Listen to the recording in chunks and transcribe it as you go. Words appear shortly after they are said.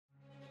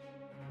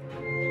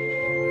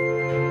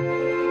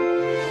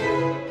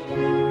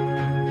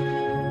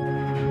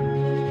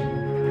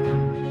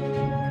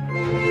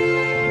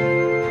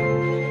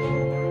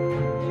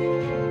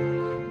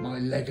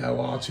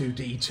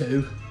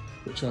R2D2,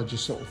 which I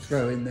just sort of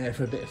throw in there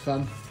for a bit of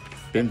fun.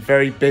 Been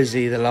very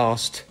busy the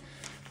last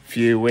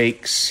few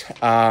weeks,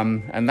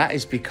 and that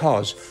is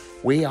because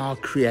we are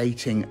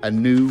creating a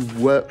new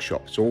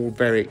workshop. It's all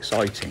very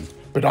exciting.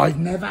 But I've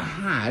never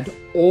had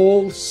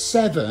all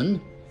 7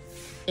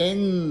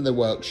 in the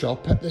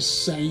workshop at the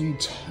same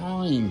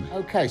time.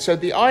 Okay, so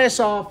the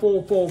ISR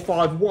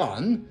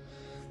 4451,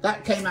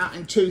 that came out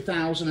in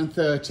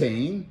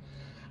 2013,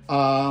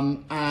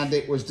 and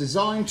it was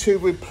designed to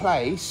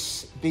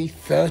replace the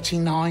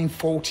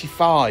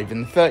 3945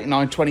 and the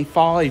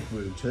 3925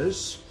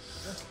 routers.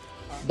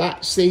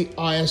 That's the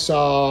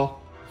ISR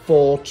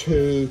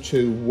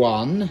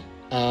 4221.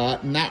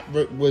 And that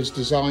was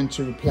designed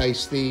to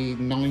replace the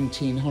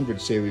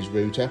 1900 series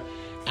router,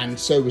 and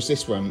so was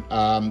this one,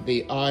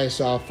 the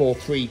ISR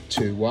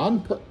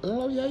 4321.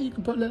 Oh yeah, you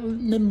can put little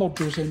NIM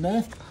modules in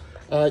there.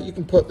 You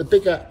can put the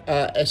bigger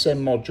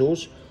SM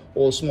modules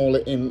or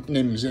smaller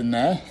NIMs in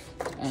there,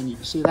 and you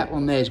can see that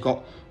one there's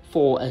got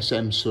 4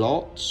 SM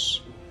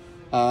slots,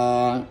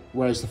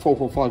 whereas the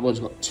 4451's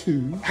got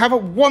 2. Have a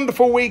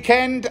wonderful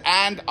weekend,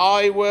 and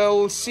I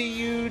will see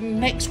you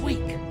next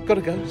week.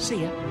 Gotta go.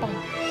 See ya.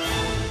 Bye.